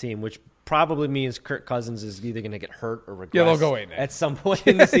best team, which probably means Kirk Cousins is either going to get hurt or regress. Yeah, they'll go 8-8 at some point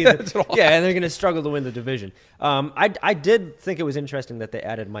in the season. And they're going to struggle to win the division. I did think it was interesting that they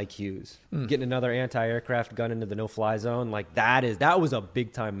added Mike Hughes, getting another anti-aircraft gun into the no-fly zone. Like that was a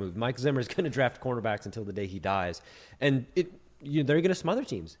big-time move. Mike Zimmer's going to draft cornerbacks until the day he dies, and they're going to smother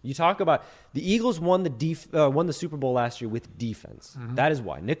teams. You talk about the Eagles won the Super Bowl last year with defense. That is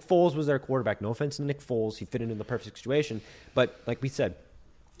why. Nick Foles was their quarterback. No offense to Nick Foles. He fit into the perfect situation. But like we said,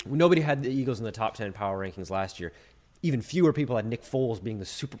 nobody had the Eagles in the top 10 power rankings last year. even fewer people had Nick Foles being the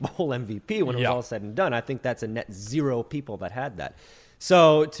Super Bowl MVP when it was all said and done. I think that's a net 0 people that had that.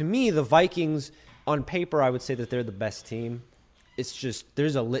 So to me, the Vikings, on paper, I would say that they're the best team. It's just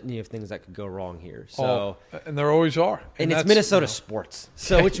there's a litany of things that could go wrong here. So and there always are. And it's Minnesota sports,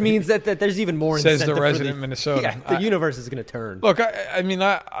 so which means that there's even more says incentive the resident Minnesota. Yeah, the universe is going to turn. Look, I mean,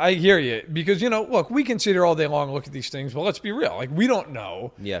 I hear you because, look, we can sit here all day long and look at these things, but let's be real. Like, we don't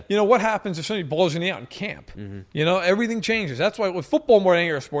know. Yeah. What happens if somebody blows your knee out in camp? Everything changes. That's why with football more than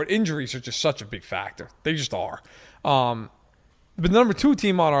any other sport, injuries are just such a big factor. They just are. But the number 2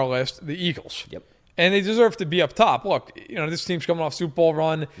 team on our list, the Eagles. Yep. And they deserve to be up top. Look, this team's coming off Super Bowl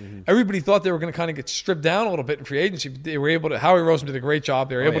run. Everybody thought they were going to kind of get stripped down a little bit in free agency. But they were able to. Howie Roseman did a great job.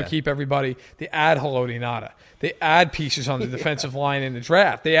 They were able to keep everybody. They add Haloti Ngata. They add pieces on the defensive line in the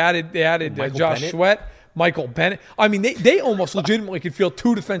draft. They added Josh Sweat, Michael Bennett. I mean, they almost legitimately could field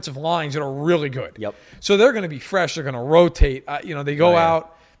 2 defensive lines that are really good. Yep. So they're going to be fresh. They're going to rotate. They go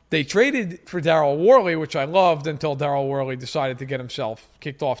out. They traded for Darryl Worley, which I loved until Darryl Worley decided to get himself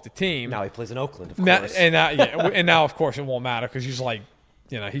kicked off the team. Now he plays in Oakland, of course. And now, of course, it won't matter because he's like,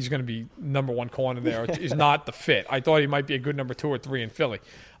 he's going to be number 1 corner there. Is not the fit. I thought he might be a good number 2 or 3 in Philly.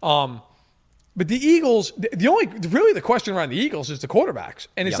 But the Eagles, the question around the Eagles is the quarterbacks.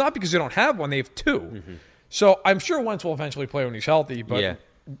 And it's not because they don't have one. They have 2. So I'm sure Wentz will eventually play when he's healthy, but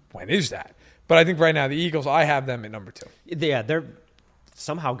when is that? But I think right now the Eagles, I have them at number 2. Yeah, they're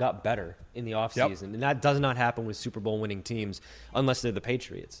somehow got better in the offseason. And that does not happen with Super Bowl winning teams unless they're the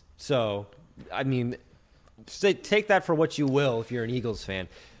Patriots. So, I mean, take that for what you will if you're an Eagles fan.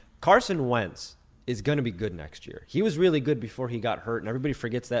 Carson Wentz is going to be good next year. He was really good before he got hurt, and everybody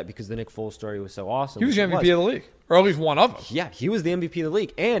forgets that because the Nick Foles story was so awesome. He was the MVP of the league, or at least one of them. Yeah, he was the MVP of the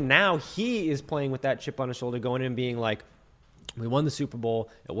league. And now he is playing with that chip on his shoulder, going in and being like, we won the Super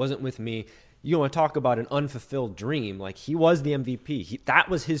Bowl. It wasn't with me. You want to talk about an unfulfilled dream. Like, he was the MVP. That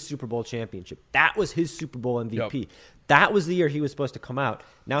was his Super Bowl championship. That was his Super Bowl MVP. Yep. That was the year he was supposed to come out.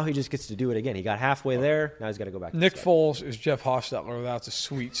 Now he just gets to do it again. He got halfway there. Now he's got to go back. Nick Foles is Jeff Hostetler without a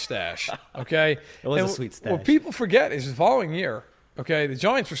sweet stash. Okay? It was a sweet stash. What people forget is the following year, okay, the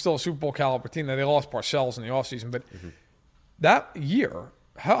Giants were still a Super Bowl caliber team. They lost Parcells in the offseason. But that year,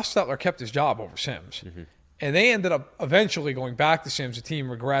 Hostetler kept his job over Sims. And they ended up eventually going back to Sims. The team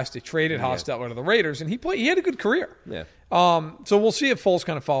regressed. They traded Hostetler to the Raiders, and he had a good career. Yeah. So we'll see if Foles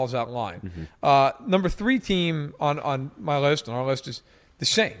kind of follows that line. Number 3 team on my list, on our list, is the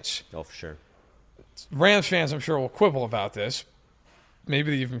Saints. Oh, for sure. Rams fans, I'm sure, will quibble about this.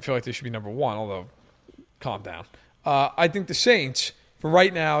 Maybe they even feel like they should be number 1, although calm down. I think the Saints, for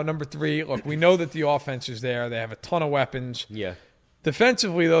right now, number 3, look, we know that the offense is there. They have a ton of weapons. Yeah.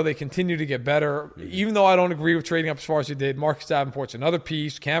 Defensively, though, they continue to get better. Even though I don't agree with trading up as far as they did, Marcus Davenport's another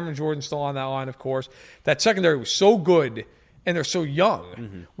piece. Cameron Jordan's still on that line, of course. That secondary was so good, and they're so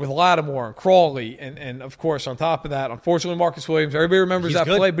young with Lattimore and Crawley. And, of course, on top of that, unfortunately, Marcus Williams. Everybody remembers that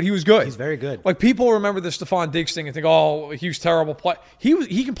play, but he was good. He's very good. Like, people remember the Stephon Diggs thing and think, oh, he was terrible play.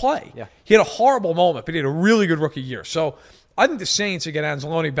 He can play. Yeah. He had a horrible moment, but he had a really good rookie year. So I think the Saints, again,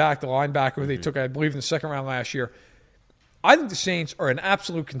 Anzalone back, the linebacker who they took, I believe, in the second round last year, I think the Saints are an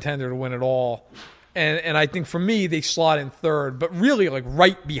absolute contender to win it all. And I think for me, they slot in 3rd, but really like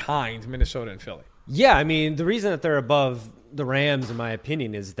right behind Minnesota and Philly. Yeah, I mean, the reason that they're above the Rams, in my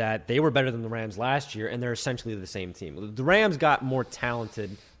opinion, is that they were better than the Rams last year, and they're essentially the same team. The Rams got more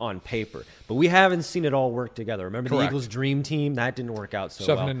talented on paper, but we haven't seen it all work together. Remember the Eagles' dream team? That didn't work out so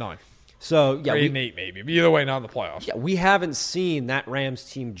 7-9. So yeah, 8-8 maybe. But either way, not in the playoffs. Yeah, we haven't seen that Rams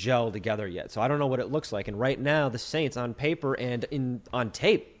team gel together yet. So I don't know what it looks like. And right now, the Saints on paper and on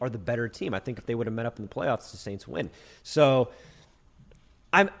tape are the better team. I think if they would have met up in the playoffs, the Saints win. So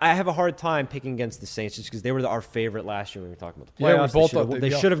I have a hard time picking against the Saints just because they were our favorite last year when we were talking about the playoffs. Yeah,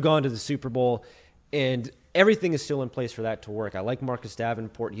 they should have gone to the Super Bowl, and everything is still in place for that to work. I like Marcus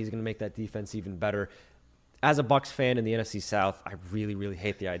Davenport. He's going to make that defense even better. As a Bucs fan in the NFC South, I really, really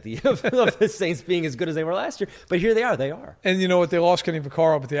hate the idea of the Saints being as good as they were last year. But here they are. They are. And you know what? They lost Kenny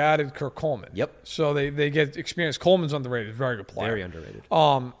Vaccaro, but they added Kirk Coleman. Yep. So they get experience. Coleman's underrated. Very good player. Very underrated.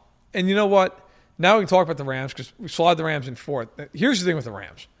 And you know what? Now we can talk about the Rams because we slide the Rams in 4th. Here's the thing with the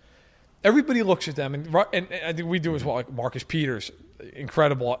Rams. Everybody looks at them, and I think we do as well, like Marcus Peters,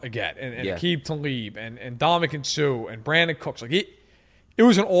 incredible again, and Aqib Talib, and Dominican Sue, and Brandon Cooks. Like it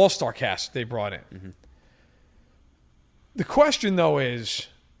was an all-star cast they brought in. The question, though, is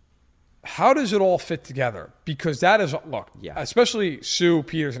how does it all fit together? Because that is, especially Sue,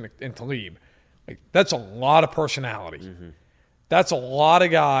 Peters, and Talib, like, that's a lot of personality. That's a lot of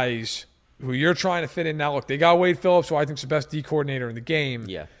guys who you're trying to fit in. Now, look, they got Wade Phillips, who I think is the best D coordinator in the game.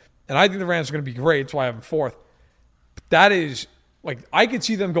 Yeah. And I think the Rams are going to be great. That's why I have them 4th. That is, like, I could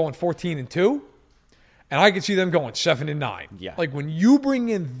see them going 14-2, and I could see them going 7-9. Yeah. Like, when you bring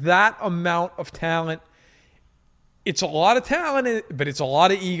in that amount of talent, it's a lot of talent, but it's a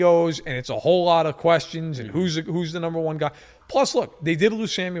lot of egos, and it's a whole lot of questions, and who's the number one guy. Plus, look, they did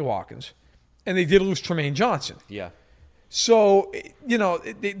lose Sammy Watkins, and they did lose Tremaine Johnson. Yeah. So,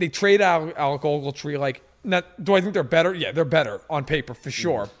 they trade Alec Ogletree. Like, now, do I think they're better? Yeah, they're better on paper for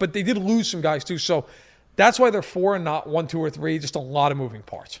sure. But they did lose some guys too. So that's why they're 4 and not 1, 2, or 3. Just a lot of moving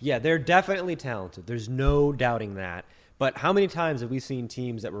parts. Yeah, they're definitely talented. There's no doubting that. But how many times have we seen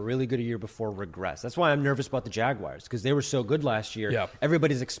teams that were really good a year before regress? That's why I'm nervous about the Jaguars, because they were so good last year. Yep.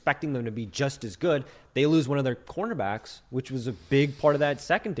 Everybody's expecting them to be just as good. They lose one of their cornerbacks, which was a big part of that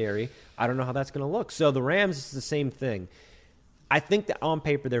secondary. I don't know how that's going to look. So the Rams, it's the same thing. I think that on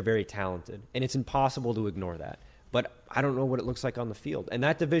paper they're very talented, and it's impossible to ignore that. But I don't know what it looks like on the field. And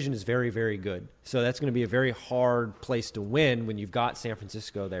that division is very, very good. So that's going to be a very hard place to win when you've got San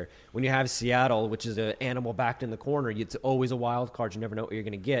Francisco there. When you have Seattle, which is an animal backed in the corner, it's always a wild card. You never know what you're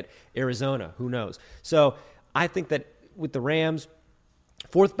going to get. Arizona, who knows? So I think that with the Rams,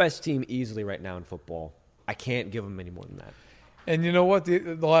 4th best team easily right now in football. I can't give them any more than that. And you know what?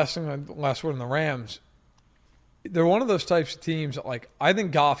 The last word on the Rams, they're one of those types of teams that, like, I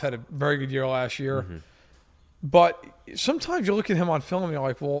think Goff had a very good year last year. Mm-hmm. But sometimes you look at him on film and you're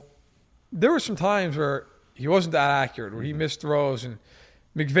like, well, there were some times where he wasn't that accurate, where he missed throws, and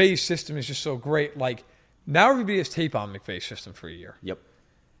McVay's system is just so great. Like, now everybody has tape on McVay's system for a year. Yep.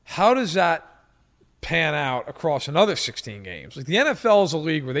 How does that pan out across another 16 games? Like, the NFL is a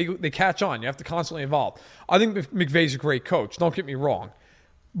league where they catch on. You have to constantly evolve. I think McVay's a great coach. Don't get me wrong.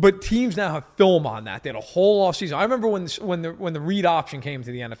 But teams now have film on that. They had a whole offseason. I remember when the read option came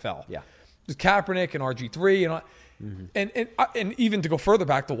to the NFL. Yeah. With Kaepernick and RG3 and even to go further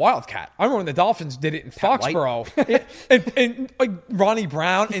back, the Wildcat. I remember when the Dolphins did it in Foxborough and like Ronnie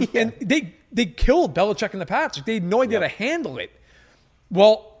Brown and they killed Belichick and the Pats. Like, they had no idea how to handle it.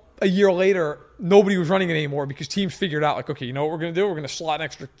 Well, a year later, nobody was running it anymore because teams figured out, like, okay, you know what we're going to do? We're going to slot an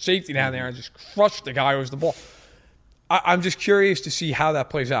extra safety down there and just crush the guy who has the ball. I'm just curious to see how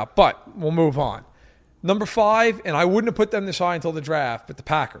that plays out, but we'll move on. Number 5, and I wouldn't have put them this high until the draft, but the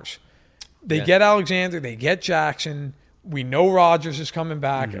Packers. They get Alexander. They get Jackson. We know Rodgers is coming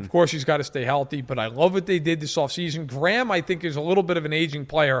back. Mm-hmm. Of course, he's got to stay healthy, but I love what they did this offseason. Graham, I think, is a little bit of an aging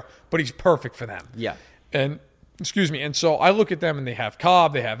player, but he's perfect for them. Yeah. And so I look at them, and they have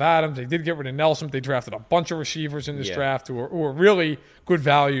Cobb. They have Adams. They did get rid of Nelson. They drafted a bunch of receivers in this draft who are really good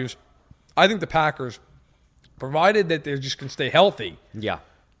values. I think the Packers, provided that they just can stay healthy,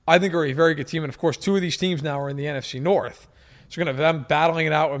 I think are a very good team. And, of course, 2 of these teams now are in the NFC North. So you're going to have them battling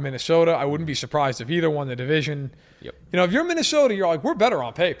it out with Minnesota. I wouldn't be surprised if either won the division. Yep. You know, if you're Minnesota, you're like, we're better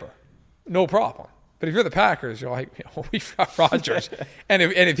on paper. No problem. But if you're the Packers, you're like, we've got Rodgers. and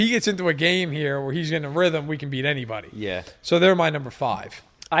if he gets into a game here where he's in a rhythm, we can beat anybody. Yeah. So they're my number 5.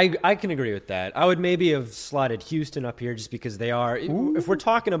 I can agree with that. I would maybe have slotted Houston up here just because they are. Ooh, if we're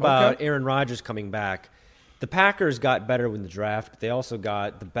talking about Aaron Rodgers coming back, the Packers got better with the draft, but they also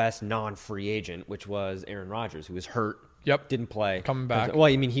got the best non-free agent, which was Aaron Rodgers, who was hurt. Yep. Didn't play. Coming back. Well,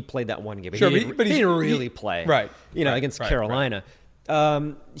 I mean, he played that one game. But sure, he didn't really play. Right. Against Carolina.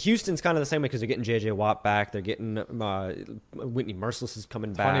 Right. Houston's kind of the same way because they're getting J.J. Watt back. They're getting Whitney Merciless is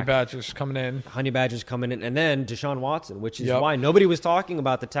coming back. Honey Badger's coming in. And then Deshaun Watson, which is why nobody was talking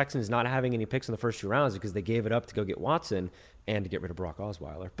about the Texans not having any picks in the first 2 rounds because they gave it up to go get Watson and to get rid of Brock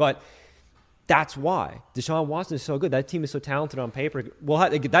Osweiler. But that's why Deshaun Watson is so good. That team is so talented on paper.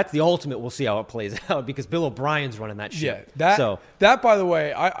 That's the ultimate. We'll see how it plays out because Bill O'Brien's running that shit. Yeah, that by the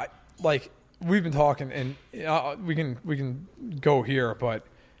way, I like we've been talking, and we can go here, but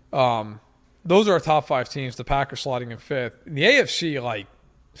those are our top 5 teams. The Packers sliding in 5th. In the AFC, like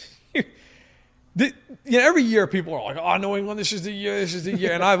every year people are like, "Oh, New England, this is the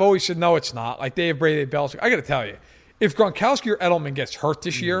year," and I've always said, "No, it's not." Like Dave Brady, Belichick. I got to tell you, if Gronkowski or Edelman gets hurt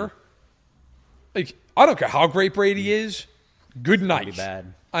this year. Like, I don't care how great Brady is. Good night. Pretty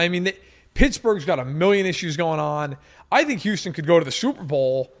bad. I mean, Pittsburgh's got a million issues going on. I think Houston could go to the Super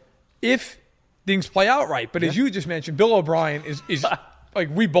Bowl if things play out right. But as you just mentioned, Bill O'Brien is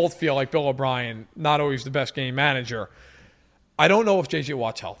like, we both feel like Bill O'Brien, not always the best game manager. I don't know if J.J.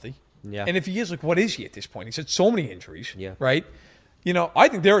 Watt's healthy. Yeah. And if he is, like, what is he at this point? He's had so many injuries. Yeah. Right? You know, I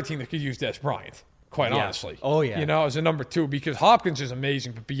think they're a team that could use Des Bryant, quite honestly. Oh, yeah. You know, as a number 2, because Hopkins is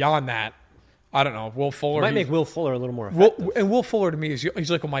amazing, but beyond that, I don't know. Will Fuller might make Will Fuller a little more effective. Will Fuller to me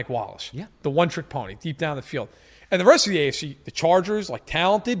he's like a Mike Wallace. Yeah. The one-trick pony, deep down the field. And the rest of the AFC, the Chargers, like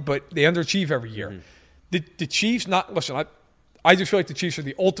talented, but they underachieve every year. Mm-hmm. The Chiefs, I just feel like the Chiefs are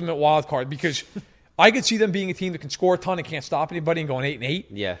the ultimate wild card because I could see them being a team that can score a ton and can't stop anybody and going 8-8.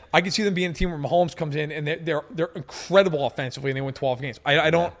 Yeah. I could see them being a team where Mahomes comes in and they're incredible offensively and they win 12 games. I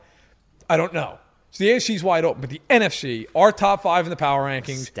don't know. So the AFC is wide open, but the NFC, our top 5 in the power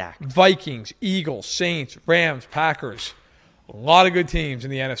rankings, stacked. Vikings, Eagles, Saints, Rams, Packers, a lot of good teams in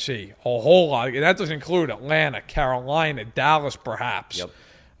the NFC. A whole lot. And that doesn't include Atlanta, Carolina, Dallas, perhaps. Yep.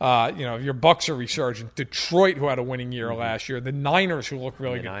 Your Bucks are resurgent. Detroit, who had a winning year last year. The Niners, who look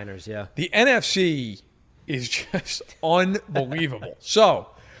really good. The Niners, yeah. The NFC is just unbelievable. So,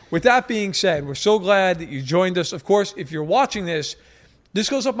 with that being said, we're so glad that you joined us. Of course, if you're watching this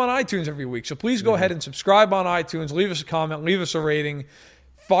goes up on iTunes every week. So please go ahead and subscribe on iTunes. Leave us a comment. Leave us a rating.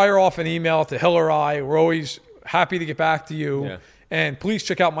 Fire off an email to Hill or I. We're always happy to get back to you. Yeah. And please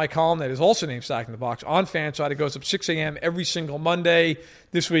check out my column that is also named Stacking the Box on Fanside. It goes up 6 a.m. every single Monday.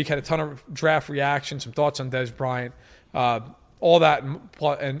 This week had a ton of draft reactions, some thoughts on Des Bryant, all that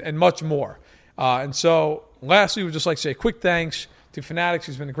and much more. And so lastly, we'd just like to say a quick thanks to Fanatics,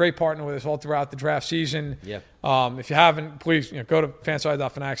 who's been a great partner with us all throughout the draft season. Yeah. If you haven't, please go to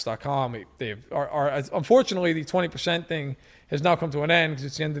fanside.fanatics.com. Unfortunately, the 20% thing has now come to an end because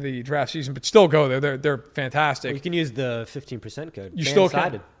it's the end of the draft season, but still go there. They're fantastic. Well, you can use the 15% code. You still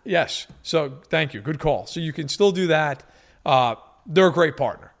can. Yes. So thank you. Good call. So you can still do that. They're a great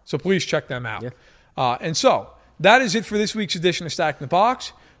partner. So please check them out. Yeah. And so that is it for this week's edition of Stacking the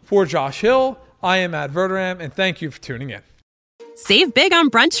Box. For Josh Hill, I am Matt Verderam, and thank you for tuning in. Save big on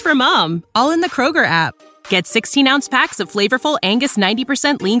brunch for mom, all in the Kroger app. Get 16-ounce packs of flavorful Angus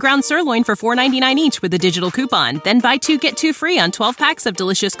 90% lean ground sirloin for $4.99 each with a digital coupon. Then buy 2, get 2 free on 12 packs of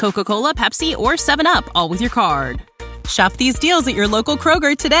delicious Coca-Cola, Pepsi, or 7-Up, all with your card. Shop these deals at your local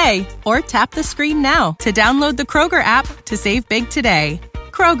Kroger today, or tap the screen now to download the Kroger app to save big today.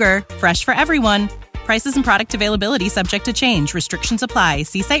 Kroger, fresh for everyone. Prices and product availability subject to change. Restrictions apply.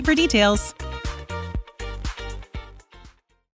 See site for details.